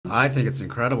I think it's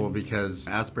incredible because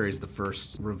Asbury's the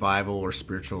first revival or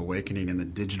spiritual awakening in the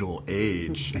digital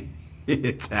age.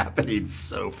 It's happening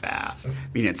so fast. I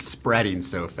mean, it's spreading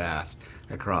so fast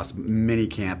across many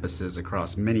campuses,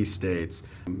 across many states.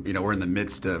 You know, we're in the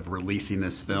midst of releasing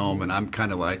this film, and I'm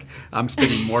kind of like, I'm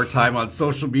spending more time on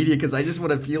social media because I just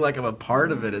want to feel like I'm a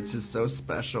part of it. It's just so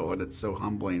special, and it's so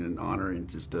humbling and honoring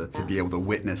just to be able to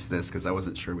witness this because I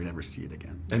wasn't sure we'd ever see it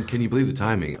again. And can you believe the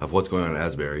timing of what's going on at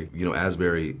Asbury? You know,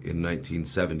 Asbury in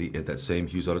 1970 at that same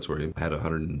Hughes Auditorium had a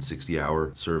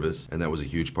 160-hour service, and that was a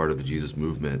huge part of the Jesus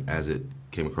movement as it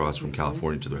came across from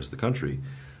California to the rest of the country.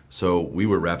 So we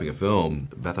were wrapping a film.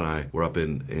 Beth and I were up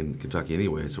in Kentucky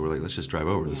anyway, so we're like, let's just drive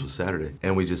over. This was Saturday.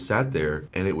 And we just sat there,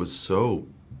 and it was so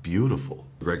beautiful.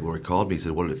 Greg Laurie called me, he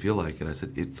said, what did it feel like? And I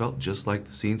said, it felt just like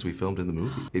the scenes we filmed in the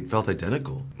movie. It felt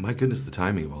identical. My goodness, the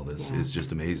timing of all this is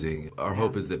just amazing. Our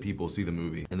hope is that people see the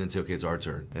movie and then say, okay, it's our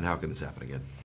turn, and how can this happen again?